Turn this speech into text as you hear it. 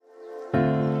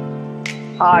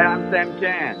Hi, I'm Sam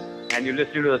Chan, and you're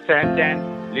listening to the Sam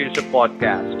Chan Leadership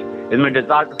Podcast. It's my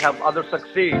desire to help others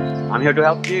succeed. I'm here to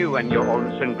help you and your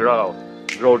organization grow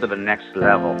to the next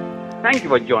level. Thank you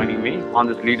for joining me on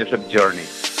this leadership journey.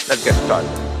 Let's get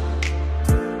started.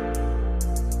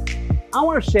 I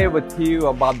want to share with you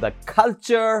about the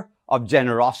culture of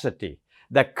generosity.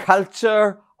 The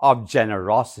culture of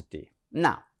generosity.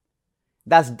 Now,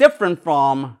 that's different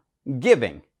from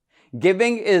giving.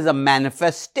 Giving is a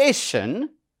manifestation,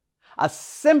 a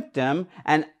symptom,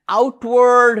 an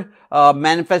outward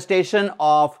manifestation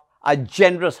of a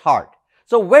generous heart.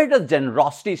 So where does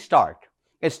generosity start?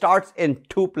 It starts in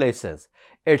two places.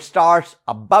 It starts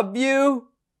above you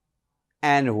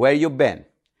and where you've been.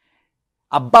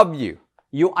 Above you,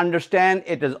 you understand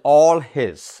it is all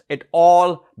His. It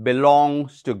all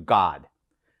belongs to God.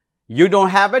 You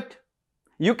don't have it.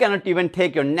 You cannot even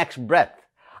take your next breath.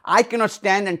 I cannot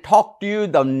stand and talk to you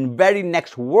the very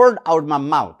next word out of my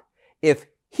mouth if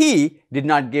He did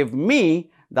not give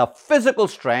me the physical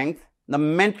strength, the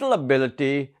mental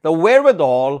ability, the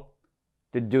wherewithal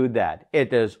to do that.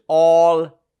 It is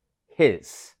all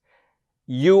His.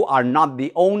 You are not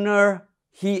the owner.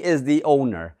 He is the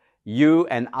owner. You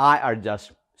and I are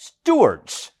just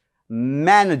stewards,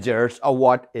 managers of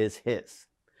what is His.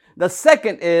 The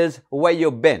second is where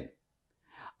you've been.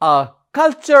 A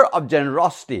culture of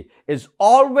generosity is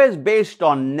always based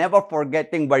on never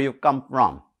forgetting where you come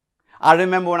from. I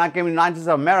remember when I came to the United States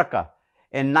of America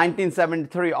in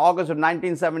 1973, August of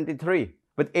 1973,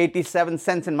 with 87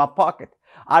 cents in my pocket.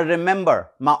 I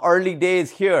remember my early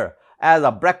days here as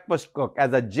a breakfast cook,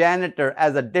 as a janitor,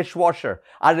 as a dishwasher.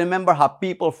 I remember how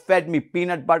people fed me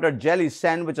peanut butter jelly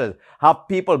sandwiches, how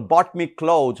people bought me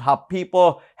clothes, how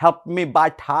people helped me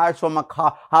buy tires for my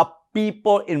car, how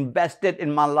people invested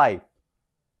in my life.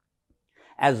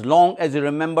 As long as you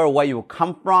remember where you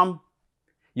come from,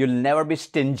 you'll never be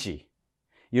stingy.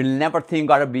 You'll never think you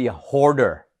gotta be a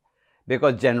hoarder.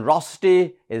 Because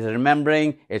generosity is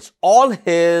remembering it's all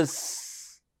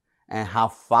His and how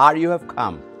far you have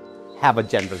come. Have a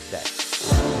generous day.